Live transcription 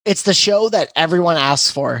It's the show that everyone asks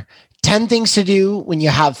for. 10 things to do when you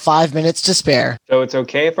have 5 minutes to spare. So it's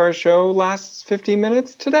okay if our show lasts 15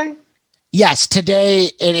 minutes today? Yes, today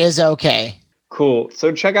it is okay. Cool.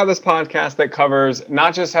 So check out this podcast that covers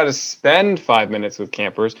not just how to spend 5 minutes with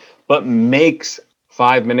campers, but makes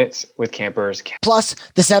 5 minutes with campers. Plus,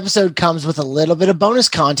 this episode comes with a little bit of bonus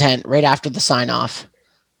content right after the sign-off.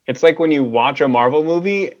 It's like when you watch a Marvel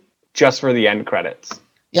movie just for the end credits.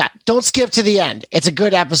 Yeah, don't skip to the end. It's a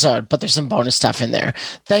good episode, but there's some bonus stuff in there.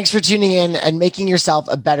 Thanks for tuning in and making yourself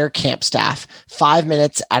a better camp staff, 5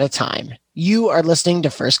 minutes at a time. You are listening to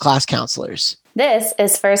First Class Counselors. This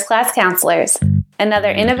is First Class Counselors, another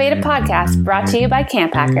innovative podcast brought to you by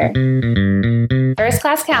Camp Hacker. First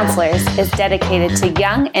Class Counselors is dedicated to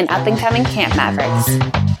young and up-and-coming camp mavericks.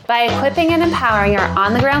 By equipping and empowering our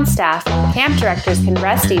on-the-ground staff, camp directors can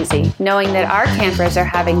rest easy, knowing that our campers are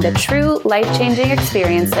having the true life-changing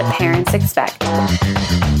experience that parents expect.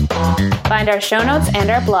 Find our show notes and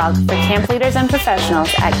our blog for camp leaders and professionals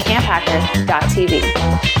at camphacker.tv.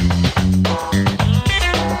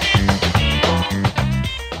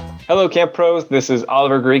 Hello, Camp Pros. This is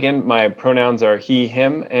Oliver Gregan. My pronouns are he,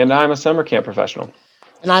 him, and I'm a summer camp professional.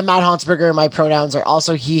 And I'm Matt Hansberger. My pronouns are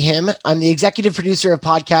also he, him. I'm the executive producer of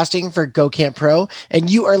podcasting for Go Camp Pro,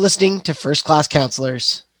 and you are listening to First Class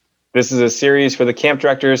Counselors. This is a series for the camp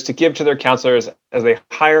directors to give to their counselors as they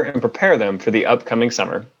hire and prepare them for the upcoming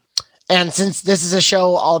summer. And since this is a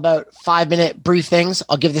show all about 5-minute brief things,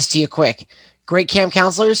 I'll give this to you quick. Great camp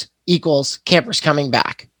counselors equals campers coming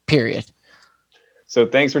back, period. So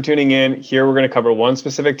thanks for tuning in. Here we're going to cover one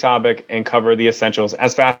specific topic and cover the essentials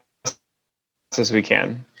as fast as we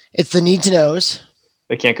can. It's the need to knows.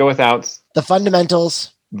 They can't go without. The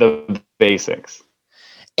fundamentals. The basics.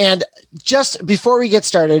 And just before we get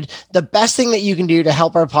started, the best thing that you can do to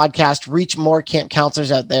help our podcast reach more camp counselors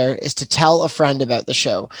out there is to tell a friend about the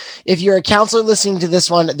show. If you're a counselor listening to this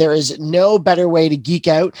one, there is no better way to geek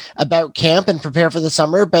out about camp and prepare for the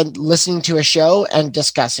summer than listening to a show and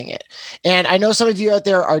discussing it. And I know some of you out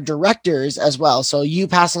there are directors as well, so you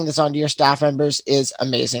passing this on to your staff members is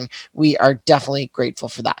amazing. We are definitely grateful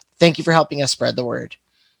for that. Thank you for helping us spread the word.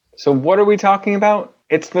 So what are we talking about?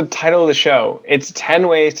 It's the title of the show. It's 10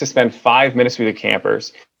 ways to spend 5 minutes with your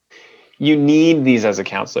campers. You need these as a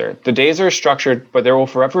counselor. The days are structured, but there will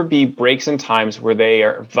forever be breaks and times where they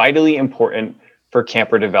are vitally important for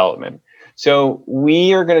camper development. So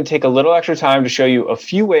we are going to take a little extra time to show you a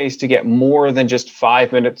few ways to get more than just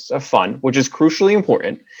 5 minutes of fun, which is crucially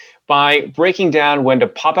important, by breaking down when to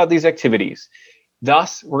pop out these activities.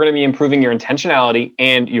 Thus, we're going to be improving your intentionality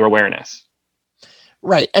and your awareness.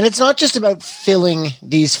 Right. And it's not just about filling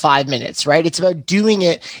these 5 minutes, right? It's about doing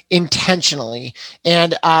it intentionally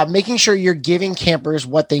and making sure you're giving campers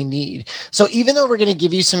what they need. So even though we're going to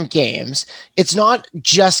give you some games, it's not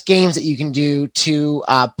just games that you can do to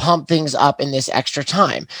pump things up in this extra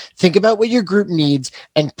time. Think about what your group needs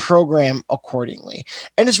and program accordingly.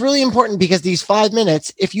 And it's really important because these 5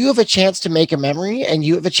 minutes, if you have a chance to make a memory and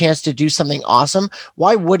you have a chance to do something awesome,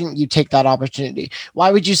 why wouldn't you take that opportunity? Why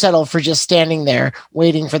would you settle for just standing there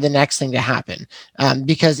waiting for the next thing to happen?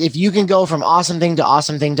 Because if you can go from awesome thing to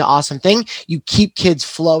awesome thing to awesome thing, you keep kids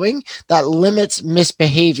flowing. That limits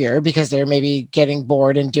misbehavior because they're maybe getting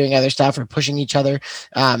bored and doing other stuff or pushing each other.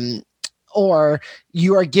 Or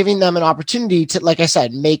you are giving them an opportunity to, like I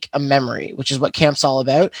said, make a memory, which is what camp's all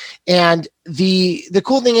about. And the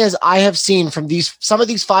cool thing is I have seen from some of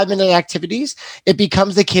these 5-minute activities, it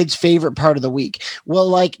becomes the kids' favorite part of the week. We'll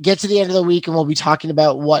like get to the end of the week and we'll be talking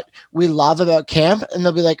about what we love about camp. And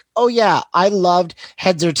they'll be like, oh yeah, I loved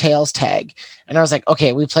heads or tails tag. And I was like,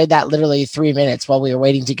 okay, we played that literally 3 minutes while we were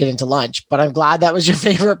waiting to get into lunch, but I'm glad that was your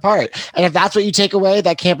favorite part. And if that's what you take away,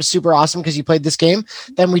 that camp is super awesome because you played this game,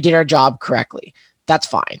 then we did our job correctly. That's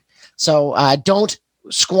fine. So don't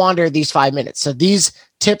squander these 5 minutes. So these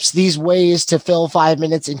tips, these ways to fill 5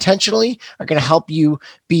 minutes intentionally are going to help you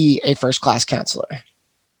be a first-class counselor.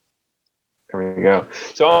 There we go.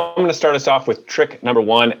 So I'm going to start us off with trick number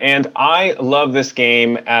 1. And I love this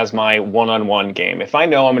game as my one-on-one game. If I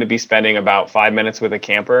know I'm going to be spending about 5 minutes with a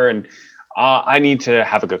camper and I need to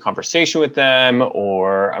have a good conversation with them,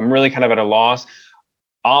 or I'm really kind of at a loss,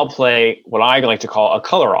 I'll play what I like to call a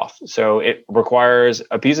color off. So it requires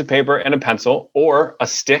a piece of paper and a pencil or a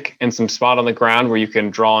stick and some spot on the ground where you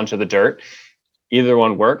can draw into the dirt. Either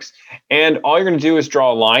one works. And all you're going to do is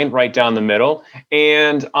draw a line right down the middle.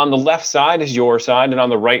 And on the left side is your side, and on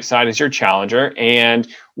the right side is your challenger. And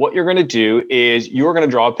what you're going to do is you're going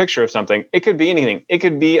to draw a picture of something. It could be anything. It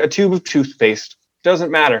could be a tube of toothpaste.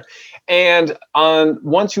 Doesn't matter. And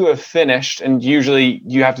once you have finished, and usually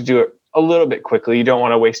you have to do it a little bit quickly. You don't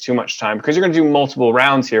want to waste too much time because you're going to do multiple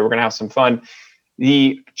rounds here. We're going to have some fun.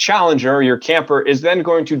 The challenger, your camper, is then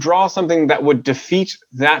going to draw something that would defeat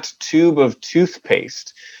that tube of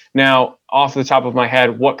toothpaste. Now, off the top of my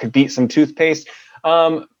head, what could beat some toothpaste?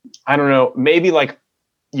 I don't know, maybe like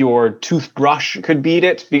your toothbrush could beat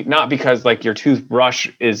it. Not because like your toothbrush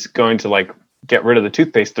is going to like get rid of the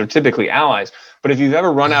toothpaste. They're typically allies. But if you've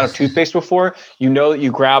ever run out of toothpaste before, you know that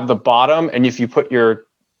you grab the bottom, and if you put your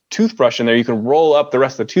toothbrush in there, you can roll up the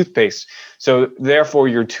rest of the toothpaste. So therefore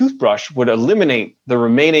your toothbrush would eliminate the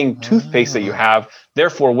remaining toothpaste that you have,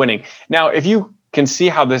 therefore winning. Now, if you can see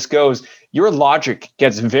how this goes, your logic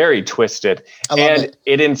gets very twisted and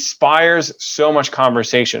it inspires so much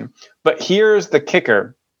conversation. But here's the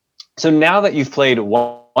kicker. So now that you've played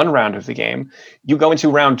one round of the game, you go into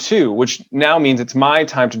round 2, which now means it's my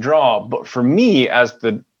time to draw. But for me, as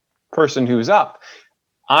the person who's up,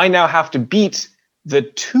 I now have to beat the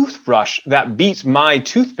toothbrush that beats my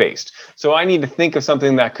toothpaste. So I need to think of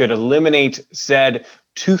something that could eliminate said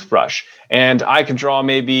toothbrush. And I could draw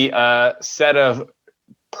maybe a set of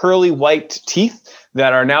pearly white teeth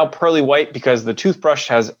that are now pearly white because the toothbrush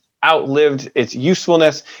has outlived its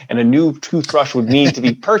usefulness, and a new toothbrush would need to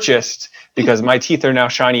be purchased because my teeth are now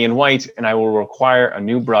shiny and white, and I will require a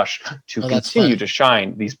new brush to continue to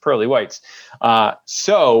shine these pearly whites.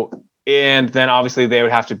 And then obviously they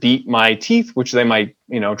would have to beat my teeth, which they might,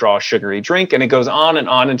 draw a sugary drink, and it goes on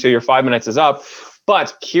until your 5 minutes is up.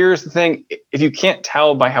 But here's the thing. If you can't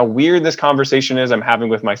tell by how weird this conversation is I'm having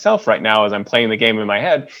with myself right now as I'm playing the game in my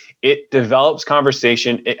head, it develops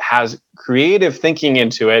conversation. It has creative thinking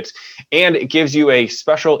into it, and it gives you a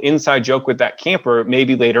special inside joke with that camper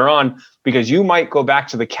maybe later on, because you might go back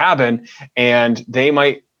to the cabin and they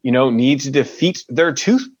might, need to defeat their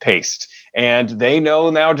toothpaste. And they know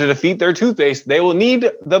now to defeat their toothpaste, they will need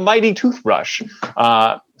the mighty toothbrush.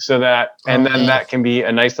 That can be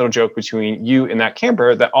a nice little joke between you and that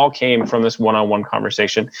camper that all came from this one-on-one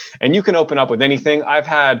conversation. And you can open up with anything. I've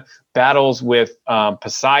had battles with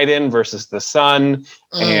Poseidon versus the sun,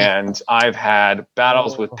 and I've had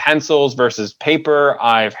battles with pencils versus paper.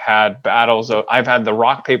 I've had the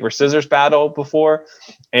rock, paper, scissors battle before.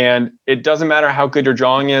 And it doesn't matter how good your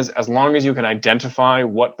drawing is, as long as you can identify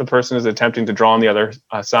what the person is attempting to draw on the other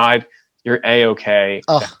side, you're A-okay.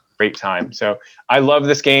 Great time. So I love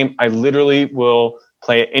this game. I literally will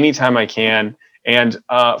play it anytime I can. And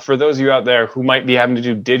for those of you out there who might be having to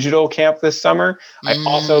do digital camp this summer, I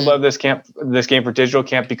also love this game for digital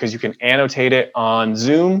camp because you can annotate it on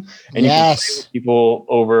Zoom and you can play with people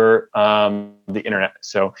over the internet.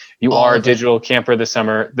 So you are a digital camper this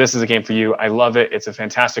summer. This is a game for you. I love it. It's a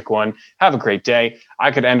fantastic one. Have a great day.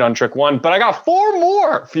 I could end on trick 1, but I got 4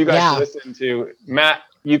 more for you guys to listen to. Matt,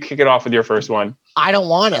 you kick it off with your first one. I don't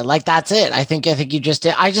want it. Like, that's it. I think you just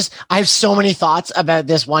did. I have so many thoughts about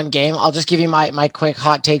this one game. I'll just give you my quick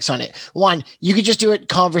hot takes on it. One, you could just do it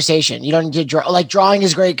conversation. You don't need to draw. Like, drawing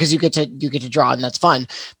is great because you get to draw, and that's fun.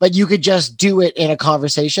 But you could just do it in a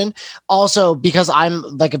conversation. Also, because I'm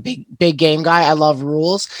like a big game guy, I love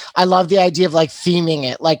rules. I love the idea of like theming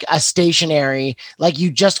it, like a stationary, like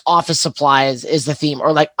you just office supplies is the theme,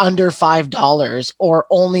 or like under $5, or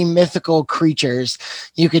only mythical creatures.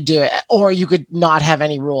 You could do it, or you could not have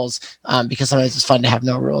any rules, because sometimes it's fun to have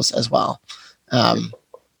no rules as well.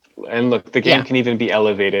 And look, the game can even be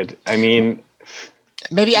elevated. I mean,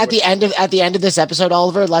 maybe at the end of this episode,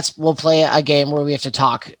 Oliver, we'll play a game where we have to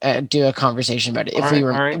talk, do a conversation about it.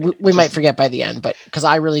 If we might forget by the end, but because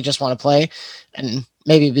I really just want to play, and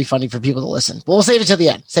maybe it'd be funny for people to listen. But we'll save it to the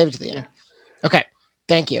end. Yeah. Okay.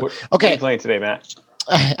 Thank you. What are you playing today, Matt?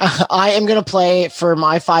 I am going to play for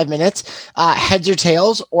my 5 minutes, heads or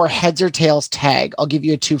tails, or heads or tails tag. I'll give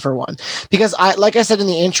you a 2-for-1 because like I said in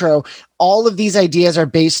the intro, all of these ideas are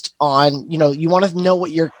based on, you want to know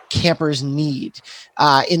what your campers need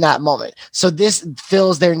in that moment. So this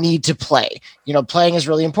fills their need to play. Playing is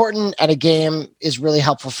really important, and a game is really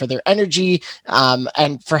helpful for their energy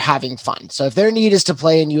and for having fun. So if their need is to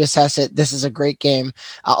play and you assess it, this is a great game,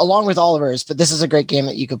 along with Oliver's, but this is a great game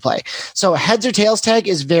that you could play. So heads or tails tag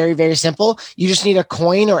is very, very simple. You just need a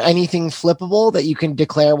coin or anything flippable that you can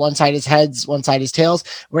declare one side is heads, one side is tails,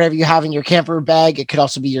 whatever you have in your camper bag. It could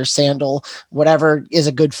also be your sandal, whatever is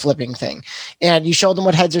a good flipping thing. And you show them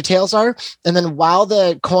what heads or tails are. And then while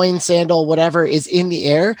the coin, sandal, whatever is in the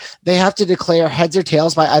air, they have to declare heads or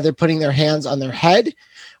tails by either putting their hands on their head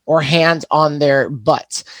or hands on their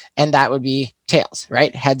butts. And that would be tails,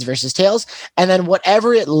 right? Heads versus tails. And then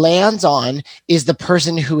whatever it lands on is the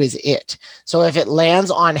person who is it. So if it lands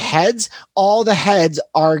on heads, all the heads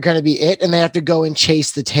are going to be it, and they have to go and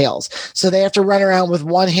chase the tails. So they have to run around with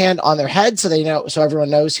one hand on their head so everyone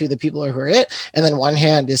knows who the people are who are it. And then one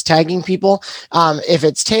hand is tagging people. If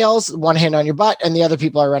it's tails, one hand on your butt, and the other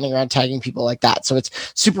people are running around tagging people like that. So it's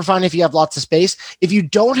super fun if you have lots of space. If you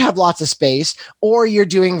don't have lots of space, or you're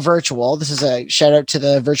doing virtual, this is a shout out to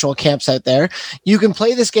the virtual camps out there. You can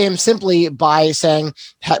play this game simply by saying,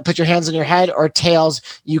 put your hands on your head, or tails.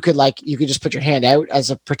 You could just put your hand out as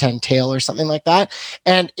a pretend tail or something like that.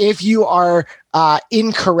 And if you are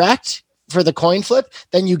incorrect for the coin flip,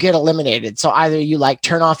 then you get eliminated. So either you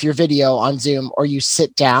turn off your video on Zoom, or you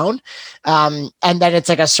sit down, and then it's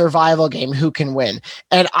like a survival game, who can win.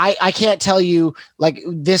 And I can't tell you,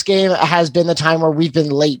 this game has been the time where we've been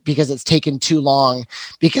late because it's taken too long,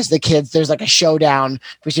 because the kids, there's a showdown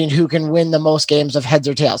between who can win the most games of heads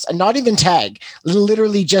or tails, and not even tag,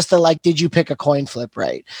 literally just did you pick a coin flip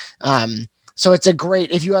right? So it's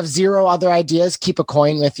if you have zero other ideas, keep a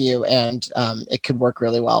coin with you, and it could work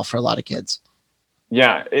really well for a lot of kids.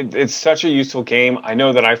 Yeah, it's such a useful game. I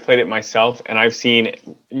know that I've played it myself, and I've seen,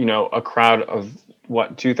 a crowd of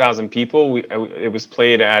 2,000 people. It was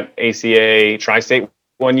played at ACA Tri-State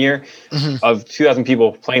one year, of 2,000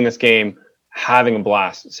 people playing this game, having a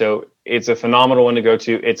blast. So it's a phenomenal one to go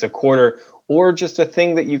to. It's a quarter, or just a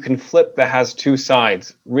thing that you can flip that has two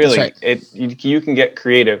sides. Really, right. You can get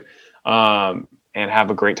creative. And have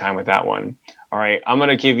a great time with that one. All right, I'm going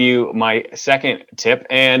to give you my second tip,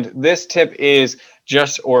 and this tip is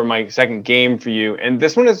my second game for you. And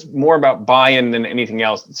this one is more about buy-in than anything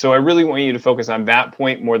else. So I really want you to focus on that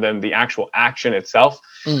point more than the actual action itself,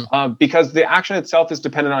 because the action itself is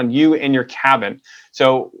dependent on you and your cabin.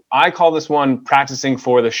 So I call this one practicing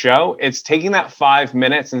for the show. It's taking that 5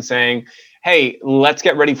 minutes and saying, hey, let's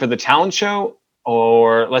get ready for the talent show,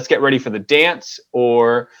 or let's get ready for the dance,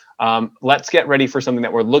 or let's get ready for something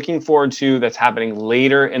that we're looking forward to that's happening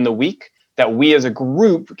later in the week that we as a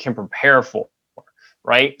group can prepare for,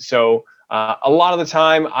 right? So a lot of the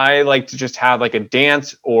time I like to just have a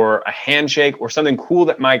dance or a handshake or something cool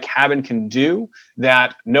that my cabin can do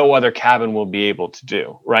that no other cabin will be able to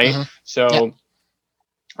do, right? Mm-hmm. So,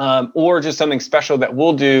 or just something special that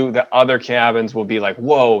we'll do that other cabins will be like,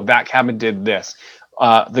 whoa, that cabin did this.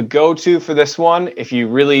 The go-to for this one, if you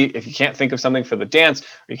can't think of something for the dance, or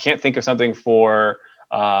you can't think of something for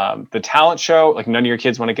the talent show, none of your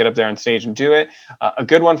kids want to get up there on stage and do it, a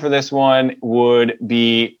good one for this one would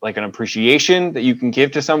be an appreciation that you can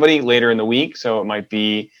give to somebody later in the week. So it might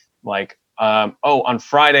be on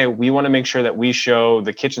Friday, we want to make sure that we show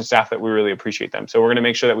the kitchen staff that we really appreciate them. So we're going to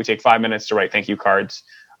make sure that we take 5 minutes to write thank you cards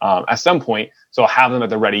at some point. So I'll have them at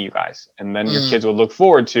the ready, you guys. And then your kids will look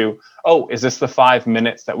forward to, is this the 5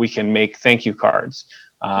 minutes that we can make thank you cards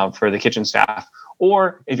for the kitchen staff?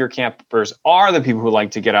 Or if your campers are the people who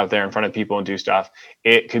like to get out there in front of people and do stuff,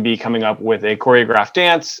 it could be coming up with a choreographed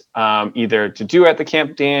dance, either to do at the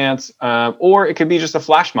camp dance, or it could be just a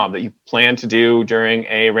flash mob that you plan to do during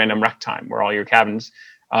a random rec time where all your cabins,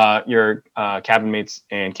 your cabin mates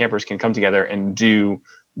and campers can come together and do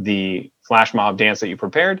the flash mob dance that you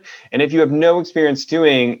prepared. And if you have no experience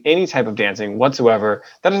doing any type of dancing whatsoever,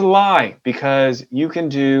 that is a lie, because you can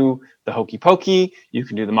do the hokey pokey, you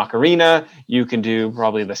can do the Macarena, you can do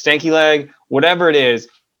probably the stanky leg, whatever it is.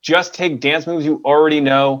 Just take dance moves you already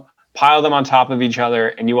know, pile them on top of each other,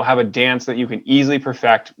 and you will have a dance that you can easily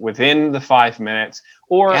perfect within the 5 minutes,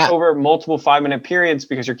 or over multiple 5 minute periods,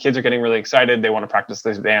 because your kids are getting really excited. They want to practice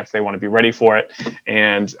this dance. They want to be ready for it.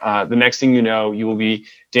 And the next thing you know, you will be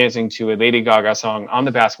dancing to a Lady Gaga song on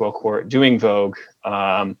the basketball court, doing Vogue,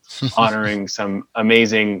 honoring some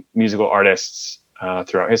amazing musical artists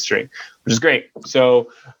throughout history, which is great.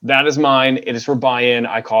 So that is mine. It is for buy-in.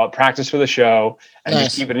 I call it practice for the show, and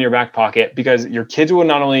just keep it in your back pocket, because your kids will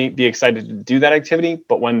not only be excited to do that activity,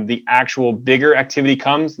 but when the actual bigger activity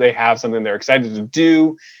comes, they have something they're excited to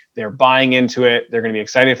do. They're buying into it. They're going to be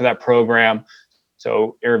excited for that program.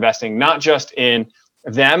 So you're investing not just in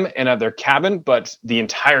them and at their cabin, but the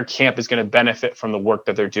entire camp is going to benefit from the work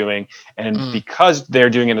that they're doing. And because they're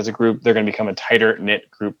doing it as a group, they're going to become a tighter knit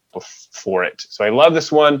group for it. So I love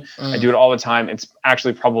this one. I do it all the time. It's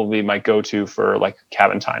actually probably my go-to for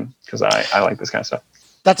cabin time, because I like this kind of stuff.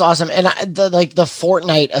 That's awesome. And the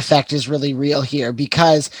Fortnite effect is really real here,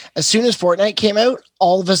 because as soon as Fortnite came out,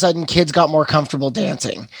 all of a sudden kids got more comfortable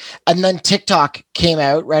dancing. And then TikTok came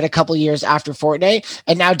out, right, a couple years after Fortnite,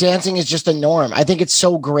 and now dancing is just a norm. I think it's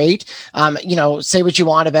so great. Say what you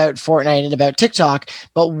want about Fortnite and about TikTok,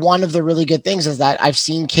 but one of the really good things is that I've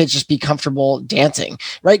seen kids just be comfortable dancing,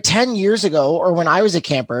 right? 10 years ago, or when I was a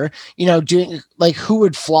camper, doing like, who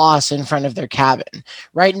would floss in front of their cabin,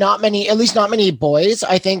 right? Not many, at least not many boys.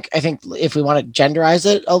 I think if we want to genderize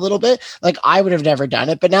it a little bit, like, I would have never done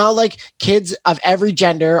it, but now, like, kids of every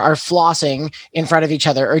gender are flossing in front of each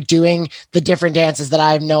other or doing the different dances that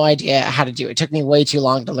I have no idea how to do. It took me way too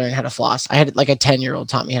long to learn how to floss. I had like a 10-year-old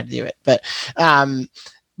taught me how to do it, but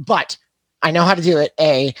I know how to do it,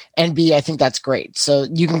 A, and B, I think that's great. So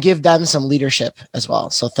you can give them some leadership as well.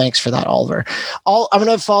 So thanks for that, Oliver. I'm going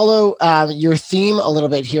to follow your theme a little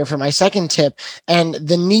bit here for my second tip, and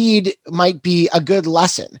the need might be a good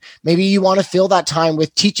lesson. Maybe you want to fill that time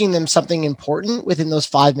with teaching them something important within those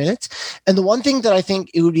 5 minutes. And the one thing that I think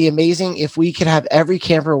it would be amazing if we could have every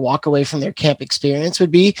camper walk away from their camp experience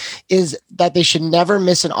is that they should never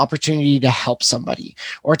miss an opportunity to help somebody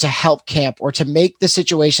or to help camp or to make the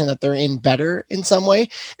situation that they're in better in some way,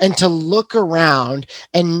 and to look around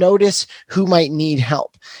and notice who might need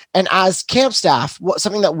help. And as camp staff,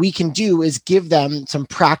 something that we can do is give them some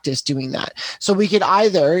practice doing that. So we could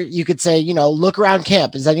you could say, look around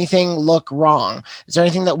camp. Does anything look wrong? Is there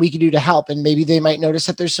anything that we could do to help? And maybe they might notice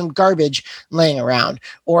that there's some garbage laying around,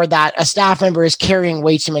 or that a staff member is carrying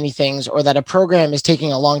way too many things, or that a program is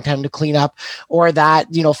taking a long time to clean up, or that,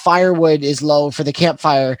 firewood is low for the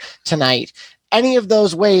campfire tonight. Any of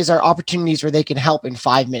those ways are opportunities where they can help in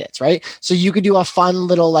 5 minutes, right? So you could do a fun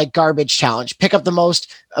little like garbage challenge. Pick up the most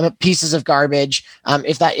pieces of garbage,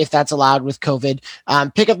 if that's allowed with COVID.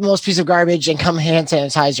 Pick up the most piece of garbage and come hand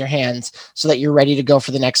sanitize your hands so that you're ready to go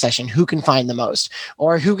for the next session. Who can find the most,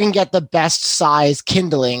 or who can get the best size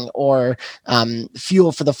kindling or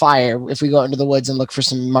fuel for the fire if we go into the woods and look for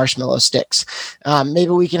some marshmallow sticks.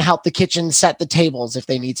 Maybe we can help the kitchen set the tables if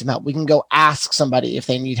they need some help. We can go ask somebody if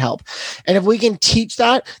they need help. And if we can teach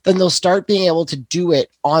that, then they'll start being able to do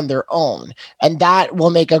it on their own. And that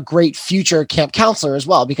will make a great future camp counselor as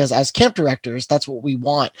well, because as camp directors, that's what we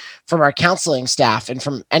want from our counseling staff and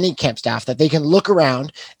from any camp staff, that they can look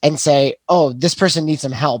around and say, oh, this person needs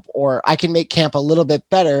some help, or I can make camp a little bit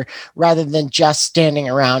better, rather than just standing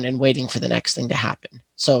around and waiting for the next thing to happen.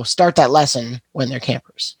 So start that lesson when they're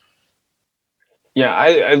campers. Yeah,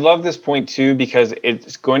 I love this point too, because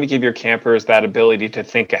it's going to give your campers that ability to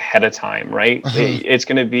think ahead of time, right? It's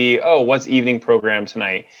going to be, oh, what's evening program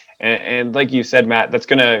tonight? And like you said, Matt, that's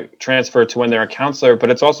going to transfer to when they're a counselor, but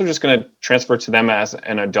it's also just going to transfer to them as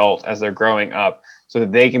an adult as they're growing up, so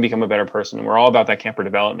that they can become a better person. And we're all about that camper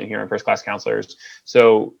development here in First Class Counselors.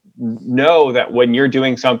 So know that when you're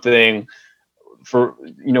doing something for,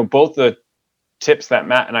 both the tips that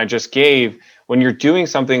Matt and I just gave, when you're doing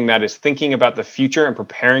something that is thinking about the future and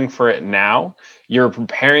preparing for it now, you're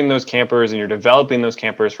preparing those campers and you're developing those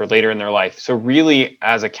campers for later in their life. So really,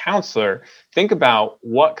 as a counselor, think about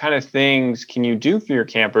what kind of things can you do for your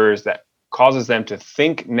campers that causes them to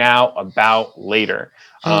think now about later,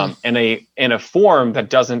 in a form that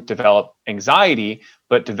doesn't develop anxiety,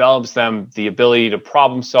 but develops them the ability to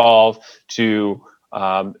problem solve, to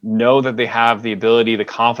know that they have the ability, the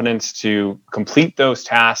confidence to complete those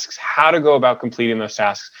tasks, how to go about completing those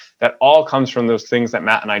tasks. That all comes from those things that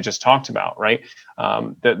Matt and I just talked about, right?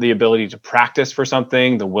 The ability to practice for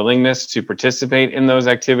something, the willingness to participate in those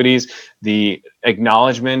activities, the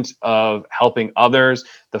acknowledgement of helping others,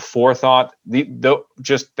 the forethought,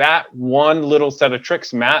 just that one little set of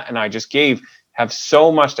tricks Matt and I just gave have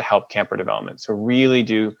so much to help camper development. So really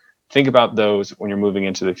do think about those when you're moving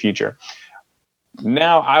into the future.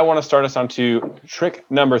 Now, I want to start us on to trick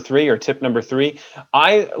number 3, or tip number 3.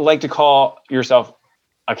 I like to call yourself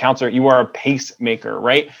a counselor. You are a pacemaker,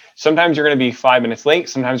 right? Sometimes you're going to be 5 minutes late.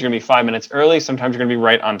 Sometimes you're going to be 5 minutes early. Sometimes you're going to be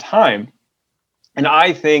right on time. And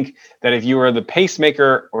I think that if you are the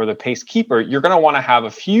pacemaker or the pacekeeper, you're going to want to have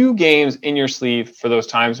a few games in your sleeve for those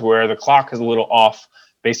times where the clock is a little off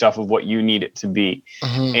based off of what you need it to be.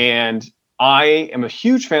 And I am a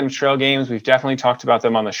huge fan of trail games. We've definitely talked about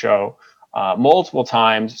them on the show multiple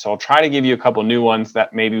times. So I'll try to give you a couple new ones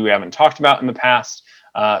that maybe we haven't talked about in the past,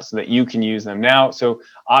 so that you can use them now. So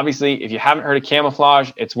obviously, if you haven't heard of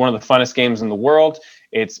camouflage, it's one of the funnest games in the world.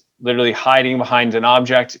 It's literally hiding behind an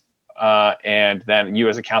object and then you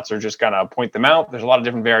as a counselor just gotta point them out. There's a lot of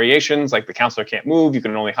different variations, like the counselor can't move. You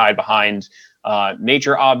can only hide behind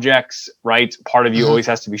nature objects, right? Part of you always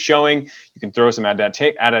has to be showing. You can throw some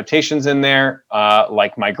adaptations in there,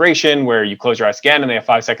 like migration, where you close your eyes again and they have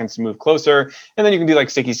 5 seconds to move closer. And then you can do like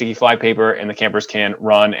sticky fly paper, and the campers can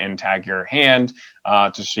run and tag your hand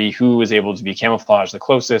to see who is able to be camouflaged the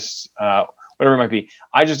closest, whatever it might be.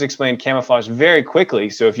 I just explained camouflage very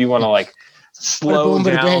quickly. So if you want to like slow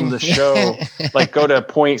down the show, like go to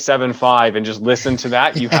 0.75 and just listen to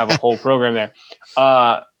that, you have a whole program there.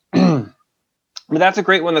 But that's a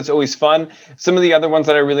great one. That's always fun. Some of the other ones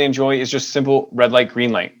that I really enjoy is just simple red light,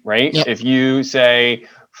 green light, right? Yep. If you say,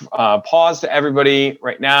 pause to everybody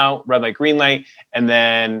right now, red light, green light, and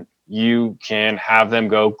then you can have them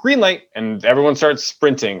go green light and everyone starts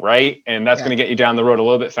sprinting, right? And that's going to get you down the road a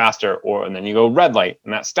little bit faster. And then you go red light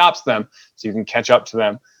and that stops them so you can catch up to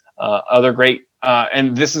them. Other great,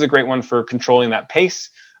 and this is a great one for controlling that pace.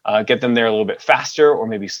 Get them there a little bit faster, or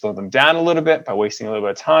maybe slow them down a little bit by wasting a little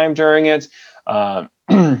bit of time during it.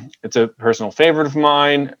 It's a personal favorite of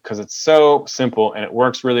mine because it's so simple and it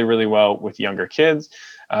works really, really well with younger kids.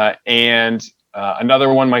 And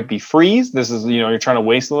another one might be freeze. This is, you're trying to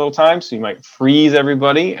waste a little time. So you might freeze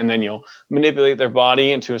everybody and then you'll manipulate their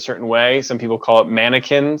body into a certain way. Some people call it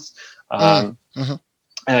mannequins. You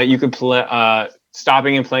could play,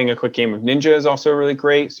 stopping and playing a quick game of Ninja is also really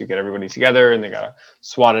great. So you get everybody together and they got to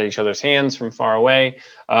swat at each other's hands from far away.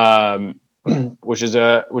 Which is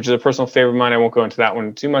a personal favorite of mine. I won't go into that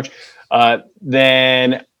one too much.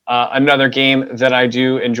 Then another game that I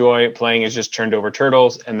do enjoy playing is just Turned Over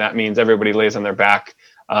Turtles, and that means everybody lays on their back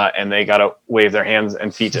and they gotta wave their hands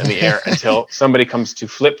and feet in the air until somebody comes to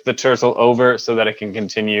flip the turtle over so that it can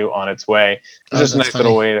continue on its way. It's just a nice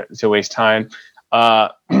little way to waste time.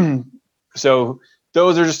 So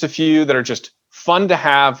those are just a few that are just fun to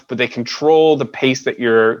have, but they control the pace that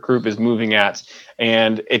your group is moving at.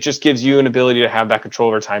 And it just gives you an ability to have that control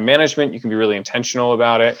over time management. You can be really intentional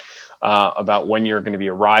about it, about when you're going to be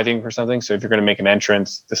arriving for something. So if you're going to make an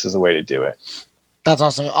entrance, this is the way to do it. That's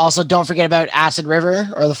awesome. Also, don't forget about Acid River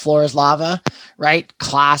or The Floor is Lava, right?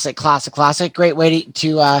 Classic. Great way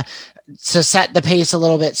to set the pace a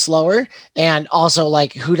little bit slower. And also,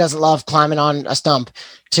 like, who doesn't love climbing on a stump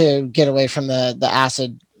to get away from the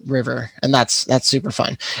acid river? And that's super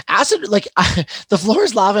fun. Acid, like The Floor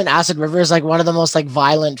is Lava and Acid River is like one of the most like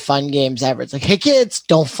violent fun games ever. It's like, hey kids,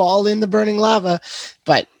 don't fall in the burning lava,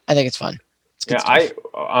 but I think it's fun. It's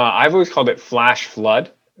I've always called it Flash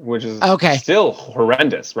Flood, which is still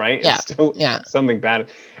horrendous, right? Yeah. It's still something bad.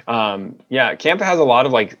 Camp has a lot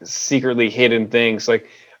of like secretly hidden things. Like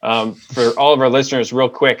for all of our listeners, real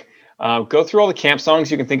quick, go through all the camp songs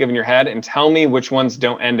you can think of in your head and tell me which ones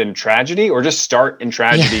don't end in tragedy or just start in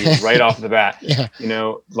tragedy right off the bat.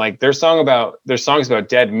 Like there's songs about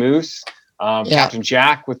dead moose, Captain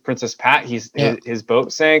Jack with Princess Pat. His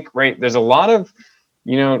boat sank, right? There's a lot of,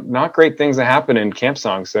 not great things that happen in camp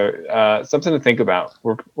songs. So something to think about.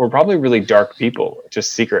 We're probably really dark people,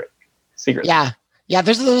 just secret. Yeah.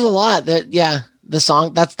 There's a lot that, the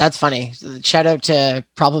song that's funny. Shout out to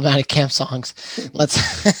problematic camp songs.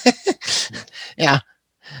 Let's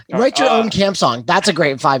write your own camp song. That's a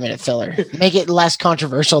great 5-minute filler. Make it less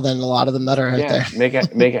controversial than a lot of them that are out there. Make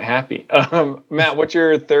it happy. Matt, what's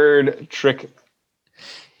your third trick?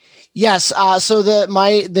 Yes. So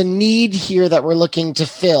the need here that we're looking to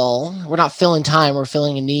fill, we're not filling time, we're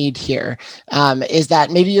filling a need here, is that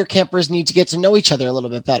maybe your campers need to get to know each other a little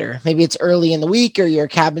bit better. Maybe it's early in the week or your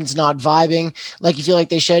cabin's not vibing like you feel like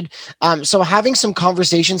they should. So having some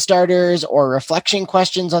conversation starters or reflection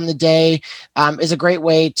questions on the day is a great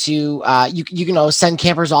way to, you can send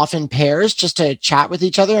campers off in pairs just to chat with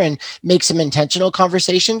each other and make some intentional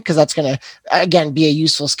conversation, because that's going to, again, be a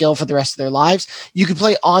useful skill for the rest of their lives. You could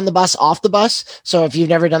play on the bus, off the bus. So if you've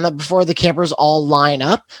never done that before, the campers all line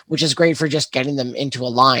up, which is great for just getting them into a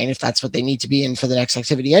line if that's what they need to be in for the next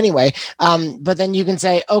activity anyway. But then you can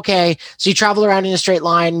say, okay, so you travel around in a straight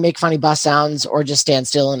line, make funny bus sounds, or just stand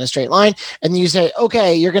still in a straight line. And then you say,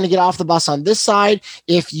 okay, you're going to get off the bus on this side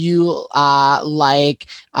if you like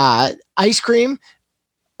ice cream,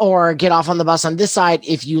 or get off on the bus on this side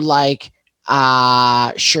if you like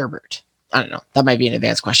sherbet. I don't know. That might be an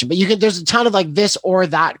advanced question, but there's a ton of like this or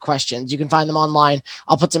that questions. You can find them online.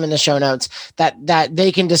 I'll put them in the show notes that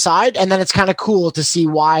they can decide. And then it's kind of cool to see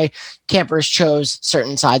why campers chose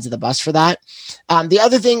certain sides of the bus for that. The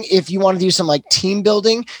other thing, if you want to do some like team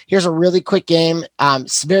building, here's a really quick game.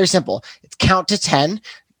 It's very simple. It's count to 10.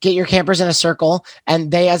 Get your campers in a circle,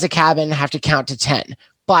 and they as a cabin have to count to 10.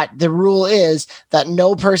 But the rule is that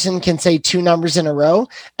no person can say two numbers in a row,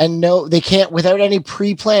 and they can't, without any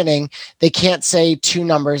pre-planning, they can't say two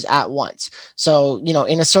numbers at once. So,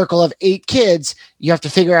 in a circle of 8 kids, you have to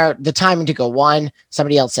figure out the timing to go 1,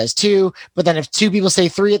 somebody else says 2, but then if 2 people say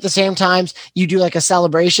 3 at the same times, you do like a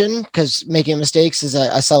celebration, because making mistakes is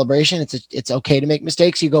a celebration. It's okay to make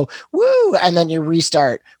mistakes. You go, woo, and then you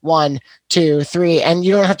restart 1, 2, 3, and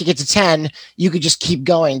you don't have to get to 10. You could just keep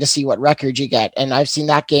going to see what record you get. And I've seen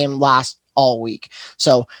that game last all week.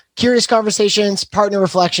 So curious conversations, partner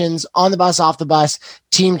reflections, on the bus, off the bus,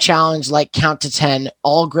 team challenge, like count to 10,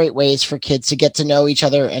 all great ways for kids to get to know each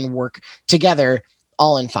other and work together,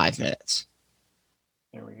 all in 5 minutes.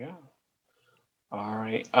 There we go. All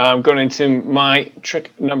right. I'm going into my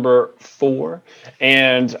trick number 4.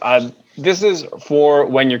 And this is for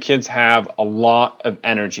when your kids have a lot of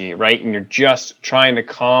energy, right? And you're just trying to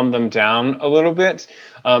calm them down a little bit.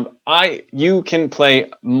 You can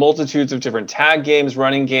play multitudes of different tag games,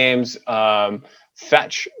 running games,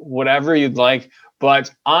 fetch, whatever you'd like.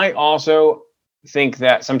 But I also think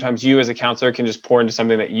that sometimes you as a counselor can just pour into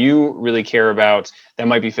something that you really care about that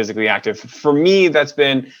might be physically active. For me,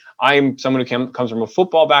 I'm someone who comes from a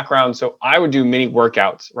football background, so I would do mini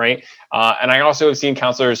workouts, right? And I also have seen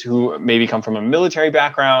counselors who maybe come from a military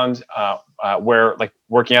background where like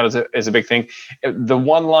working out is a big thing. The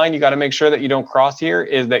one line you got to make sure that you don't cross here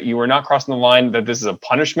is that you are not crossing the line that this is a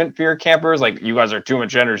punishment for your campers. Like, you guys are too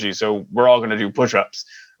much energy, so we're all going to do push-ups,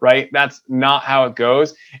 right? That's not how it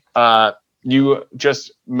goes. You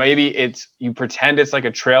just, you pretend it's like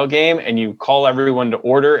a trail game and you call everyone to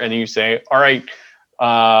order and you say, all right,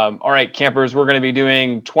 campers, we're going to be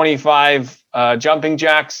doing 25 jumping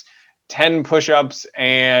jacks, 10 push-ups,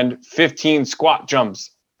 and 15 squat jumps.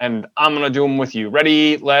 And I'm going to do them with you.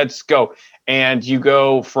 Ready? Let's go. And you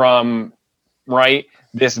go from,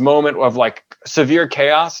 this moment of like severe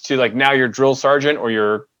chaos to like now your drill sergeant or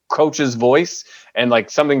your coach's voice, and like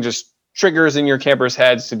something just triggers in your campers'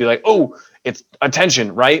 heads to be like, oh, it's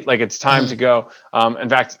attention, right? Like it's time to go. In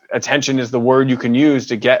fact, attention is the word you can use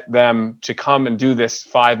to get them to come and do this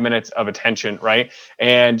 5 minutes of attention, right?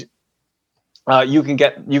 And you can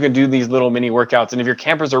do these little mini workouts. And if your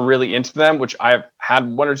campers are really into them, which I've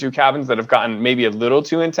had 1 or 2 cabins that have gotten maybe a little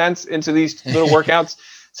too intense into these little workouts,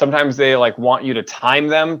 sometimes they like want you to time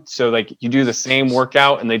them. So like you do the same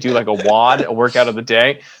workout and they do like a workout of the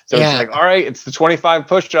day. So It's like, all right, it's the 25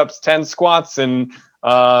 push-ups, 10 squats, and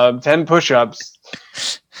 10 push-ups.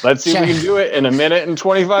 Let's see if we can do it in 1 minute and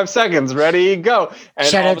 25 seconds. Ready, go. And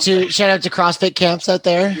shout out to CrossFit camps out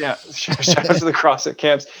there. Yeah, shout out to the CrossFit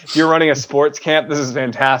camps. If you're running a sports camp, this is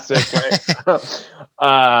fantastic,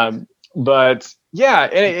 right? But yeah,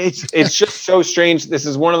 it's just so strange. This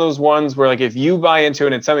is one of those ones where like if you buy into it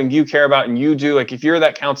and it's something you care about and you do, like if you're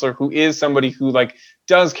that counselor who is somebody who like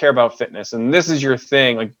does care about fitness and this is your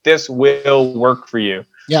thing, like this will work for you.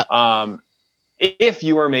 Yeah. If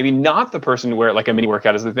you are maybe not the person where like a mini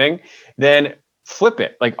workout is the thing, then flip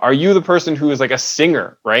it. Like, are you the person who is like a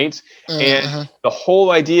singer, right? And the whole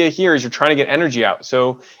idea here is you're trying to get energy out.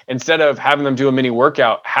 So instead of having them do a mini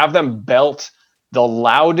workout, have them belt the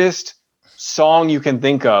loudest song you can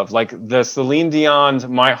think of, like the Celine Dion's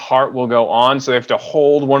My Heart Will Go On. So they have to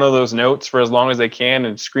hold one of those notes for as long as they can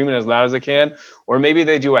and scream it as loud as they can. Or maybe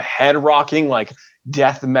they do a head rocking, like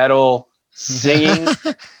death metal singing.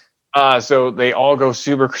 So they all go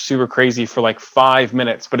super, super crazy for like 5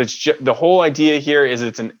 minutes. But it's just, the whole idea here is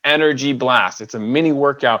it's an energy blast. It's a mini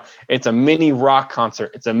workout. It's a mini rock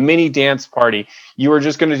concert. It's a mini dance party. You are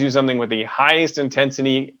just going to do something with the highest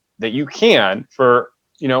intensity that you can for,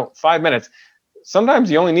 5 minutes.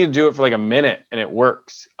 Sometimes you only need to do it for like a minute and it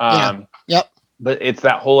works. Yep. But it's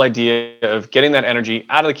that whole idea of getting that energy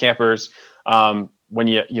out of the campers when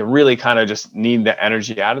you really kind of just need the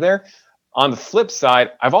energy out of there. On the flip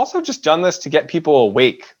side, I've also just done this to get people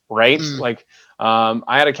awake, right? Like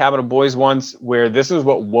I had a cabin of boys once where this is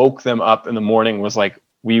what woke them up in the morning, was like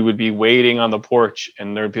we would be waiting on the porch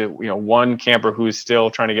and there'd be one camper who's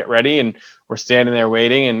still trying to get ready and we're standing there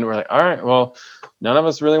waiting and we're like, all right, well, none of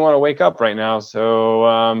us really want to wake up right now. So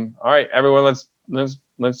all right, everyone,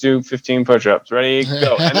 let's do 15 push-ups. Ready,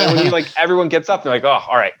 go. And then when you everyone gets up, they're like, oh,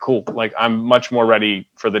 all right, cool. Like I'm much more ready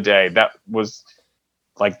for the day. That was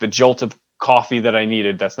like the jolt of coffee that I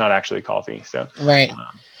needed. That's not actually coffee. So right.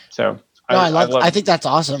 So no, I think that's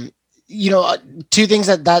awesome. two things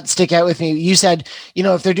that stick out with me. You said,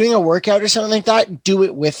 if they're doing a workout or something like that, do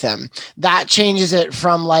it with them. That changes it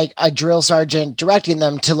from like a drill sergeant directing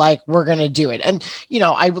them to like, we're going to do it. And,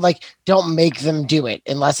 I would like, don't make them do it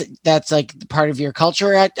unless that's like part of your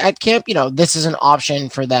culture at camp. This is an option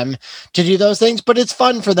for them to do those things, but it's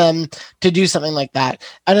fun for them to do something like that.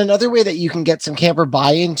 And another way that you can get some camper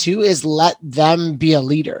buy-in too is let them be a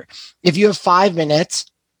leader. If you have 5 minutes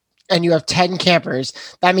and you have 10 campers,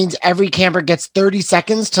 that means every camper gets 30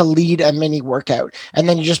 seconds to lead a mini workout. And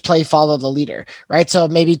then you just follow the leader, right? So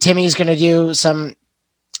maybe Timmy's going to do some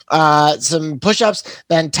push-ups,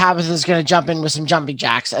 then Tabitha's going to jump in with some jumping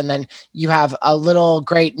jacks. And then you have a little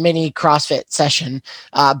great mini CrossFit session,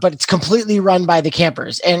 but it's completely run by the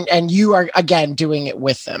campers and you are again doing it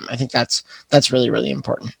with them. I think that's really, really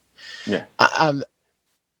important. Yeah.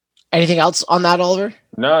 Anything else on that, Oliver?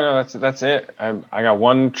 No, that's it. I got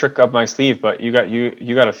one trick up my sleeve, but you got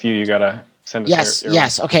a few. You got to send us.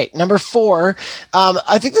 Yes. Okay. Number 4.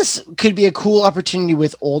 I think this could be a cool opportunity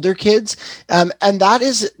with older kids, and that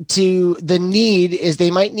is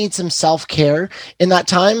they might need some self-care in that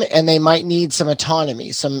time, and they might need some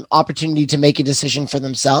autonomy, some opportunity to make a decision for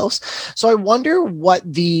themselves. So I wonder what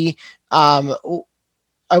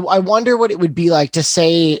I wonder what it would be like to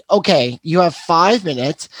say, okay, you have 5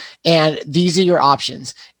 minutes and these are your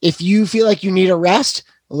options. If you feel like you need a rest,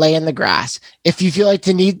 lay in the grass. If you feel like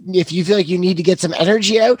you need to get some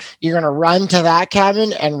energy out, you're going to run to that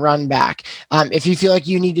cabin and run back. If you feel like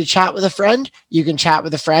you need to chat with a friend, you can chat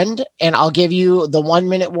with a friend, and I'll give you the 1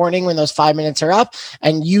 minute warning when those 5 minutes are up,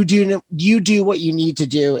 and you do what you need to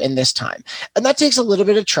do in this time. And that takes a little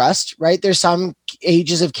bit of trust, right? There's some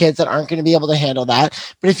ages of kids that aren't going to be able to handle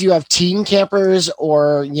that. But if you have teen campers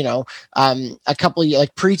or, a couple of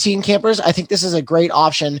like preteen campers, I think this is a great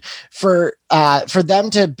option for them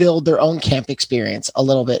to build their own camp experience a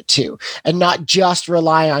little bit too, and not just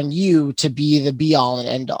rely on you to be the be all and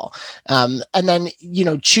end all. And then,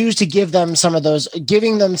 choose to give them some of those,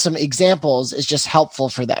 giving them some examples is just helpful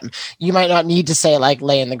for them. You might not need to say like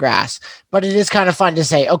lay in the grass, but it is kind of fun to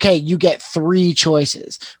say, okay, you get 3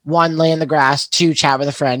 choices. 1, lay in the grass. 2, chat with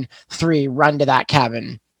a friend. 3, run to that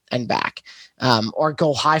cabin and back. Or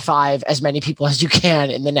go high five as many people as you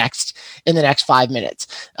can in the next 5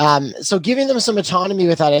 minutes. So giving them some autonomy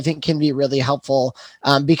with that, I think, can be really helpful,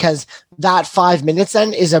 because that 5 minutes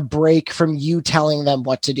then is a break from you telling them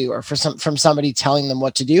what to do, or from somebody telling them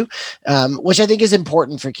what to do, which I think is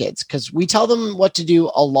important for kids, because we tell them what to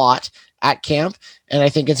do a lot at camp, and I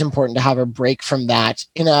think it's important to have a break from that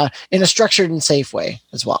in a structured and safe way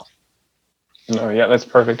as well. Oh, yeah, that's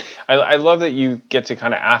perfect. I love that you get to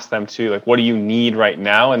kind of ask them too, like, what do you need right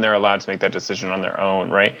now? And they're allowed to make that decision on their own,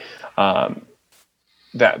 right?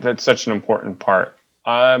 That's such an important part.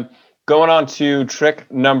 Going on to trick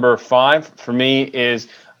number 5 for me is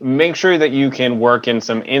make sure that you can work in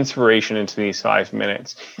some inspiration into these 5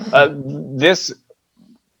 minutes. This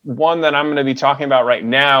one that I'm going to be talking about right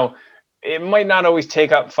now, it might not always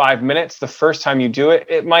take up 5 minutes. The first time you do it,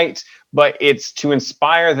 it might, but it's to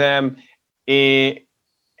inspire them.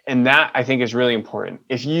 And that, I think, is really important.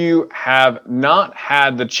 If you have not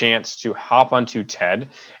had the chance to hop onto TED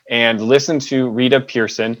and listen to Rita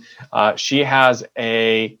Pierson, she has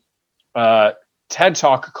a TED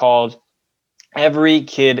Talk called Every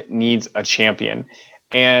Kid Needs a Champion.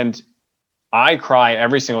 And I cry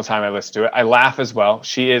every single time I listen to it. I laugh as well.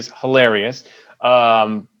 She is hilarious.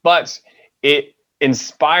 But it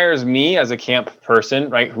inspires me as a camp person,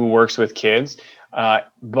 right, who works with kids.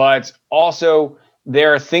 But also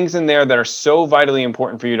there are things in there that are so vitally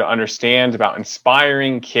important for you to understand about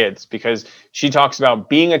inspiring kids, because she talks about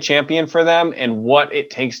being a champion for them and what it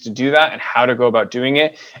takes to do that and how to go about doing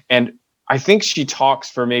it. And I think she talks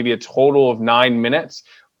for maybe a total of 9 minutes,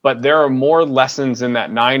 but there are more lessons in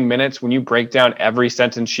that 9 minutes when you break down every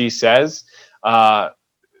sentence she says,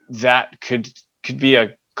 that could be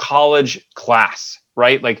a college class,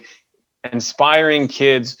 right? Like inspiring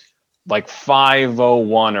kids like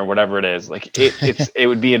 501 or whatever it is. Like it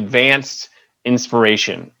would be advanced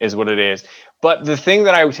inspiration is what it is. But the thing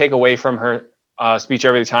that I would take away from her speech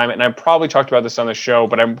every time, and I probably talked about this on the show,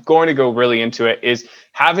 but I'm going to go really into it, is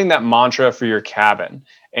having that mantra for your cabin.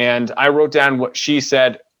 And I wrote down what she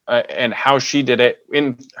said and how she did it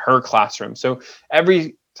in her classroom. So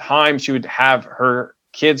every time she would have her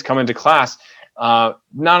kids come into class,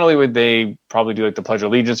 not only would they probably do like the Pledge of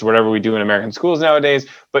Allegiance or whatever we do in American schools nowadays,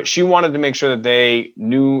 but she wanted to make sure that they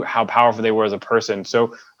knew how powerful they were as a person.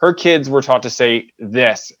 So her kids were taught to say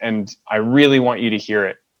this, and I really want you to hear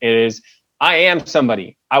it. It is, I am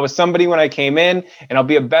somebody. I was somebody when I came in, and I'll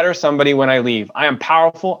be a better somebody when I leave. I am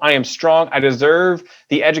powerful. I am strong. I deserve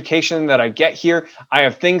the education that I get here. I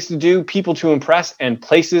have things to do, people to impress, and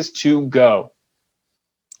places to go.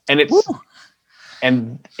 And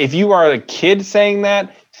and if you are a kid saying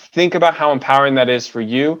that, think about how empowering that is for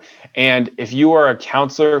you. And if you are a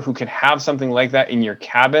counselor who can have something like that in your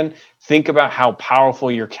cabin, think about how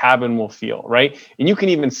powerful your cabin will feel, right? And you can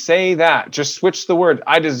even say that, just switch the word.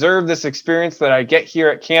 I deserve this experience that I get here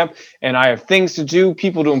at camp, and I have things to do,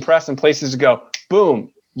 people to impress, and places to go.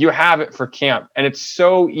 Boom, you have it for camp. And it's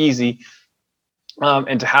so easy.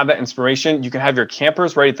 And to have that inspiration, you can have your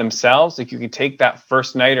campers write it themselves. Like you can take that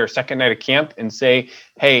first night or second night of camp and say,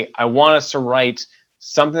 hey, I want us to write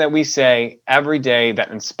something that we say every day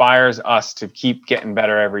that inspires us to keep getting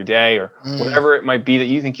better every day, or whatever it might be that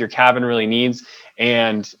you think your cabin really needs.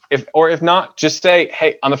 And if not, just say,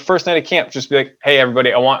 hey, on the first night of camp, just be like, hey,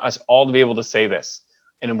 everybody, I want us all to be able to say this.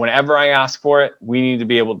 And whenever I ask for it, we need to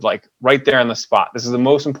be able to, like, right there on the spot. This is the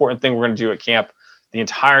most important thing we're going to do at camp the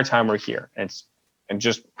entire time we're here. And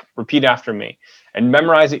just repeat after me and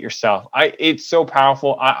memorize it yourself. It's so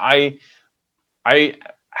powerful. I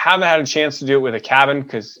haven't had a chance to do it with a cabin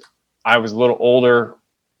because I was a little older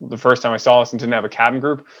the first time I saw this and didn't have a cabin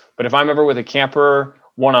group. But if I'm ever with a camper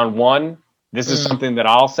one-on-one, this is something that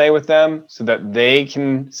I'll say with them so that they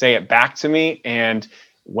can say it back to me. And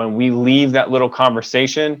when we leave that little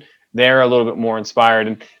conversation, they're a little bit more inspired,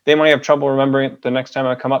 and they might have trouble remembering it the next time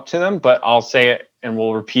I come up to them, but I'll say it and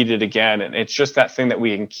we'll repeat it again. And it's just that thing that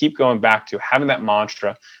we can keep going back to, having that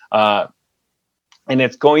mantra. And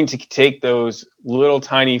it's going to take those little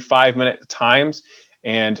tiny 5-minute times,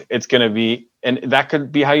 and it's going to be, and that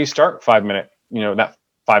could be how you start 5-minute, that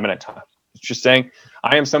 5-minute time. It's just saying,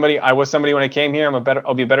 I am somebody, I was somebody when I came here.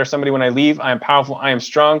 I'll be a better somebody when I leave. I am powerful. I am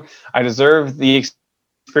strong. I deserve the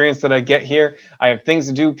experience that I get here. I have things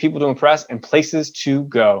to do, people to impress, and places to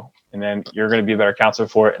go. And then you're going to be a better counselor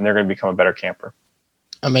for it, and they're going to become a better camper.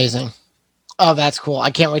 Amazing. Oh, that's cool.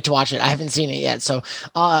 I can't wait to watch it. I haven't seen it yet. So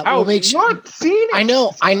we'll make sure. Not seen it? I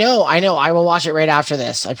know. I will watch it right after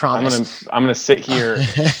this. I promise. I'm gonna sit here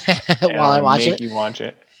while I watch it. You watch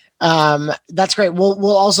it. That's great.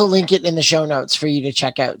 We'll also link it in the show notes for you to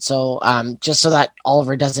check out. So just so that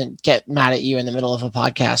Oliver doesn't get mad at you in the middle of a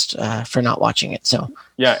podcast for not watching it. So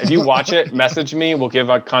yeah, if you watch it, message me. We'll give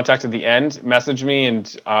a contact at the end. Message me,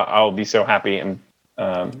 and I'll be so happy, and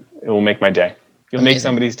it will make my day. You'll make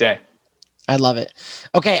somebody's day. I love it.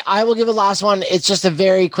 Okay, I will give a last one. It's just a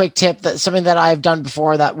very quick tip, that something that I've done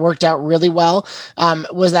before that worked out really well,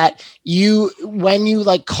 was that when you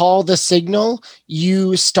call the signal,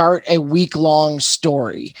 you start a week-long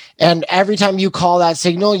story. And every time you call that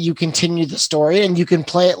signal, you continue the story, and you can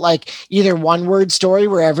play it like either one-word story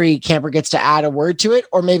where every camper gets to add a word to it,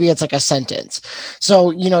 or maybe it's like a sentence. So,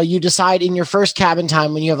 you decide in your first cabin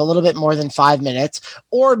time when you have a little bit more than 5 minutes,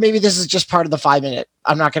 or maybe this is just part of the 5-minute.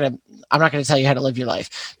 I'm not going to tell you how to live your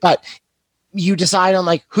life, but you decide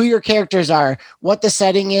on who your characters are, what the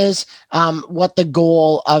setting is, what the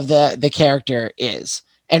goal of the character is,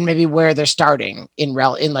 and maybe where they're starting in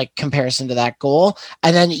comparison to that goal.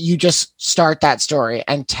 And then you just start that story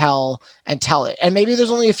and tell it. And maybe there's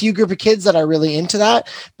only a few group of kids that are really into that,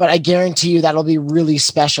 but I guarantee you that'll be really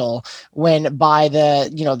special when by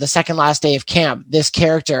the second last day of camp, this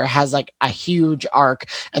character has a huge arc,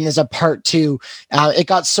 and there's a part 2. It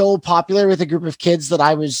got so popular with a group of kids that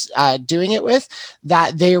I was doing it with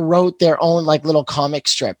that they wrote their own little comic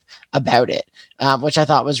strip about it, which I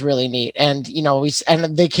thought was really neat. And,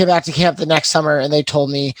 and they came back to camp the next summer, and they told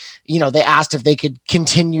me, they asked if they could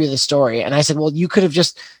continue the story. And I said, well, you could have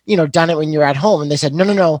just, done it when you're at home. And they said,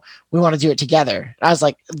 no, we want to do it together. And I was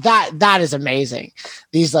like, that is amazing.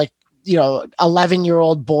 These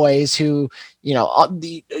 11-year-old boys who,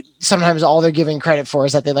 sometimes all they're giving credit for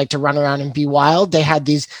is that they like to run around and be wild. They had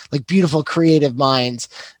these beautiful creative minds,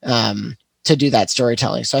 to do that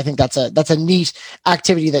storytelling. So I think that's a neat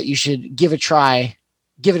activity that you should give it a try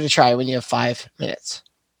when you have 5 minutes.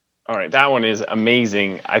 All right. That one is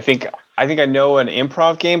amazing. I think I know an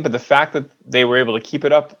improv game, but the fact that they were able to keep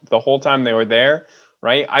it up the whole time they were there,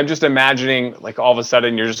 right? I'm just imagining all of a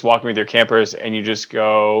sudden you're just walking with your campers and you just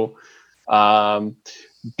go,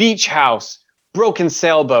 beach house, broken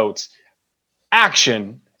sailboats,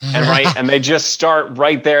 action. And they just start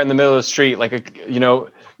right there in the middle of the street,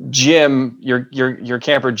 Jim, your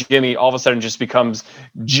camper Jimmy, all of a sudden just becomes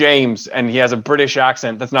James, and he has a British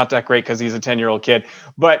accent that's not that great because he's a 10-year-old kid,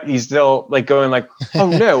 but he's still going oh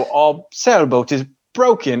no, all sailboat is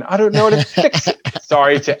broken. I don't know how to fix it.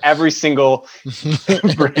 Sorry to every single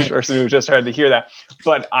British person who just had to hear that.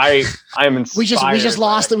 But I am inspired. We just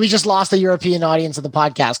lost the European audience of the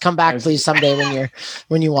podcast. Come back, please, someday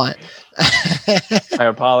when you want. I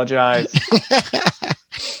apologize.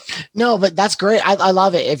 No, but that's great. I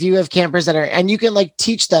love it. If you have campers and you can like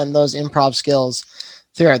teach them those improv skills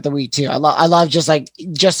throughout the week too. I love just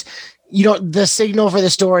the signal for the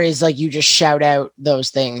story is like you just shout out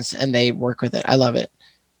those things and they work with it. I love it.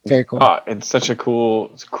 Very cool. It's such a cool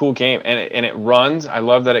game, and it runs. I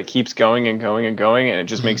love that it keeps going and going and going, and it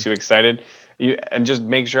just makes you excited. And just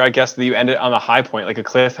make sure, I guess, that you end it on a high point, like a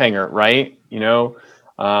cliffhanger, right? You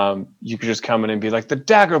could just come in and be like, the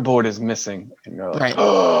dagger board is missing, and you're like,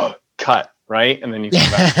 oh, cut, right? And then you come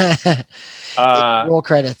back. Roll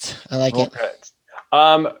credits. I like it. Credits.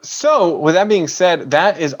 So with that being said,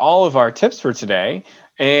 that is all of our tips for today.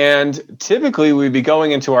 And typically we'd be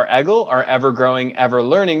going into our EGGLE, our ever growing, ever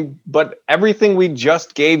learning, but everything we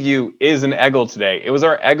just gave you is an EGGLE today. It was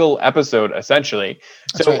our EGGLE episode, essentially.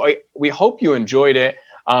 That's so right. We hope you enjoyed it.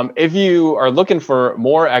 If you are looking for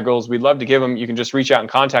more EGGLEs, we'd love to give them. You can just reach out and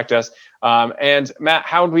contact us. And Matt,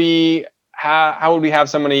 how would we have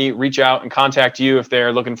somebody reach out and contact you if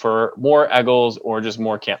they're looking for more EGGLEs or just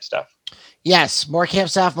more camp stuff? Yes, more camp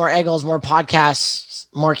stuff, more EGGLEs, more podcasts.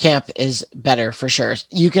 More camp is better for sure.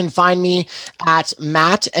 You can find me at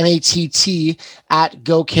Matt, M-A-T-T, at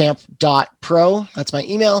gocamp.pro. That's my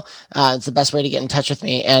email. It's the best way to get in touch with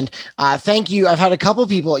me. And thank you. I've had a couple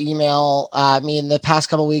people email me in the past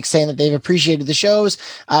couple of weeks saying that they've appreciated the shows.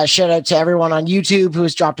 Shout out to everyone on YouTube who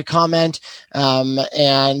has dropped a comment.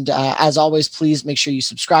 And as always, please make sure you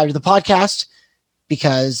subscribe to the podcast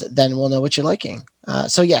because then we'll know what you're liking.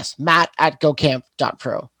 So yes, Matt at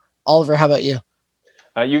gocamp.pro. Oliver, how about you?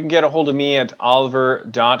 You can get a hold of me at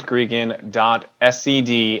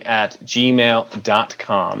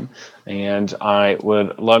oliver.gregan.scd@gmail.com. And I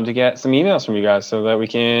would love to get some emails from you guys so that we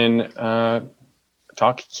can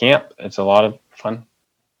talk camp. It's a lot of fun.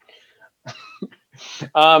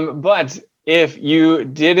 But if you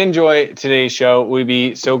did enjoy today's show, we'd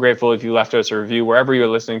be so grateful if you left us a review wherever you're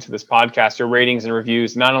listening to this podcast. Your ratings and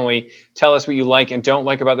reviews not only tell us what you like and don't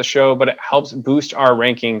like about the show, but it helps boost our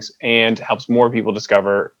rankings and helps more people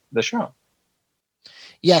discover the show.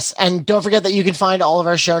 Yes, and don't forget that you can find all of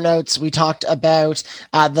our show notes. We talked about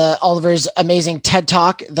Oliver's amazing TED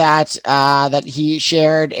Talk that he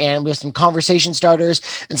shared, and we have some conversation starters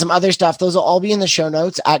and some other stuff. Those will all be in the show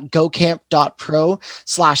notes at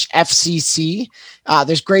gocamp.pro/FCC.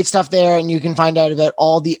 There's great stuff there, and you can find out about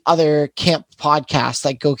all the other camp podcasts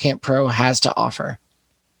that Go Camp Pro has to offer.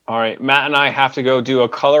 All right, Matt and I have to go do a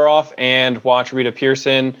color off and watch Rita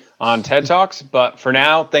Pierson on TED Talks. But for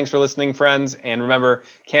now, thanks for listening, friends. And remember,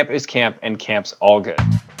 camp is camp and camp's all good.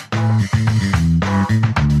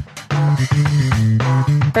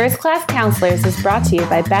 First Class Counselors is brought to you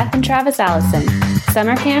by Beth and Travis Allison,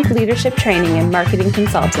 Summer Camp Leadership Training and Marketing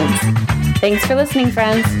Consultants. Thanks for listening,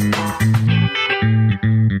 friends.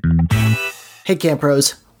 Hey, Camp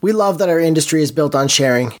Pros. We love that our industry is built on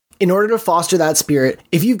sharing. In order to foster that spirit,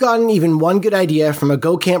 if you've gotten even one good idea from a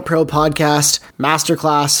Go Camp Pro podcast,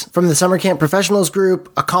 masterclass, from the Summer Camp Professionals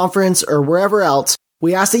group, a conference, or wherever else,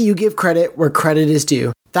 we ask that you give credit where credit is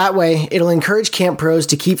due. That way, it'll encourage camp pros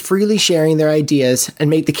to keep freely sharing their ideas and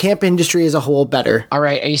make the camp industry as a whole better. All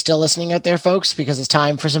right, are you still listening out there, folks? Because it's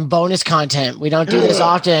time for some bonus content. We don't do this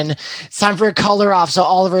often. It's time for a color off. So,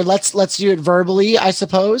 Oliver, let's do it verbally, I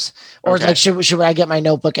suppose. Or okay. Like, should I get my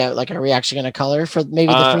notebook out? Like, are we actually going to color for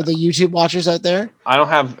maybe for the YouTube watchers out there? I don't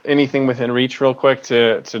have anything within reach real quick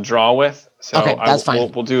to draw with. So okay, that's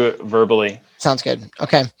fine. We'll do it verbally. Sounds good.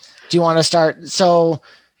 Okay. Do you want to start? So...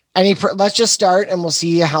 let's just start and we'll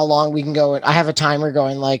see how long we can go. I have a timer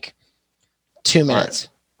going like 2 minutes.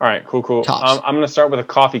 All right, cool. I'm going to start with a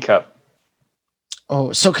coffee cup. Oh,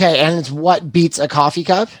 it's okay. And it's what beats a coffee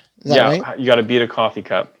cup? Is that right? You got to beat a coffee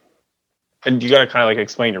cup. And you got to kind of like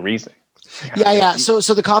explain your reasoning. Yeah. So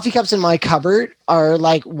the coffee cups in my cupboard are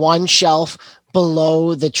like one shelf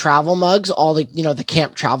below the travel mugs, all the the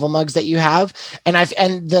camp travel mugs that you have, and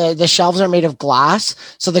the shelves are made of glass,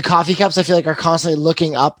 so the coffee cups I feel like are constantly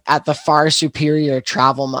looking up at the far superior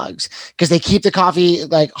travel mugs because they keep the coffee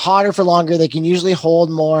like hotter for longer. They can usually hold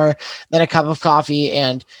more than a cup of coffee,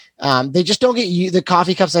 and they just don't get you. The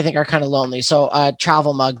coffee cups I think are kind of lonely, so a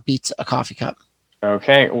travel mug beats a coffee cup.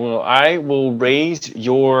 Okay, well I will raise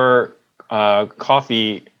your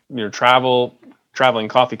coffee, your traveling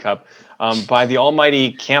coffee cup. By the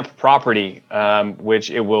almighty Camp Property,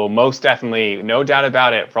 which it will most definitely, no doubt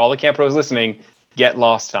about it, for all the camp pros listening, get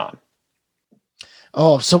lost on.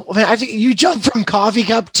 Oh, so man, I think you jumped from coffee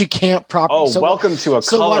cup to Camp Property. Oh, so, welcome to a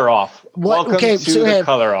color off. Welcome to the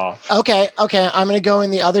color off. Okay. I'm going to go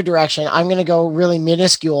in the other direction. I'm going to go really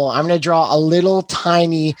minuscule. I'm going to draw a little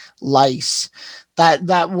tiny lice.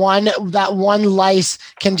 That one lice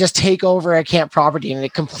can just take over a camp property and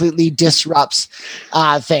it completely disrupts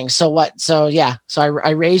things. So I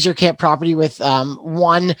raise your camp property with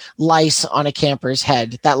one lice on a camper's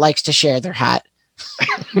head that likes to share their hat.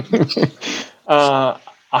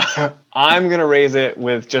 I'm going to raise it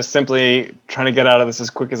with just simply trying to get out of this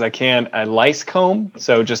as quick as I can. A lice comb.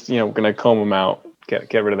 So just, going to comb them out,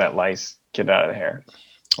 get rid of that lice, get it out of the hair.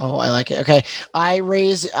 Oh, I like it. Okay. I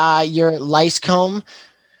raise your lice comb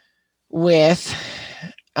with,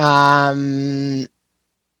 I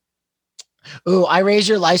raise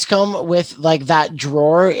your lice comb with like that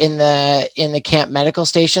drawer in the camp medical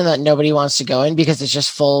station that nobody wants to go in because it's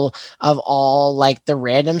just full of all like the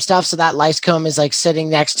random stuff. So that lice comb is like sitting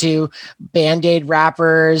next to Band-Aid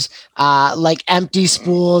wrappers, like empty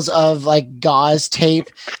spools of like gauze tape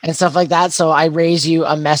and stuff like that. So I raise you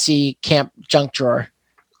a messy camp junk drawer.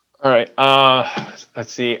 All right.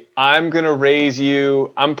 Let's see. I'm going to raise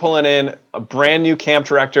you. I'm pulling in a brand new camp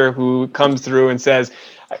director who comes through and says,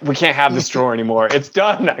 we can't have this drawer anymore. It's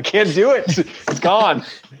done. I can't do it. It's gone.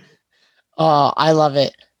 Oh, I love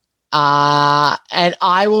it. And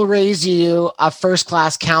I will raise you a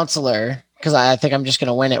first-class counselor because I think I'm just going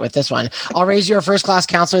to win it with this one. I'll raise you a first-class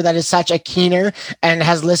counselor that is such a keener and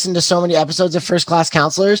has listened to so many episodes of first-class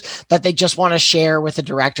counselors that they just want to share with the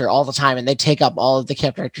director all the time, and they take up all of the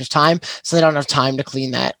camp director's time, so they don't have time to clean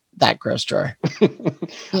that gross drawer.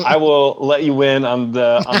 I will let you win on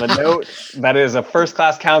the note. That is a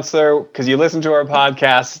first-class counselor because you listen to our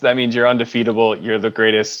podcast. That means you're undefeatable. You're the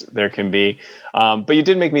greatest there can be. But you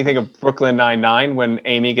did make me think of Brooklyn Nine-Nine when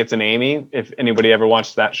Amy gets an Amy. If anybody ever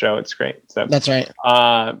watched that show, it's great. So that's right.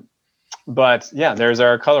 But yeah, there's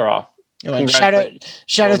our color off. Shout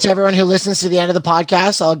out to everyone who listens to the end of the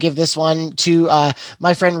podcast. I'll give this one to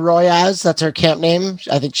my friend Royaz. That's her camp name.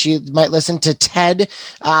 I think she might listen to Ted.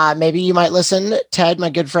 Maybe you might listen, Ted,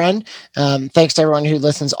 my good friend. Thanks to everyone who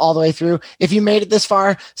listens all the way through. If you made it this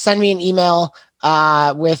far, send me an email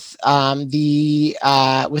with a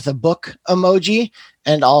book emoji,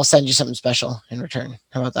 and I'll send you something special in return.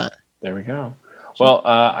 How about that? There we go. Well,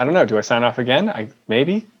 I don't know. Do I sign off again?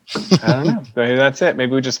 Maybe. I don't know. Maybe that's it.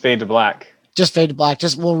 Maybe we just fade to black. Just fade to black.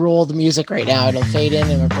 We'll roll the music right now. It'll fade in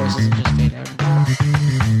and our voices will just fade out.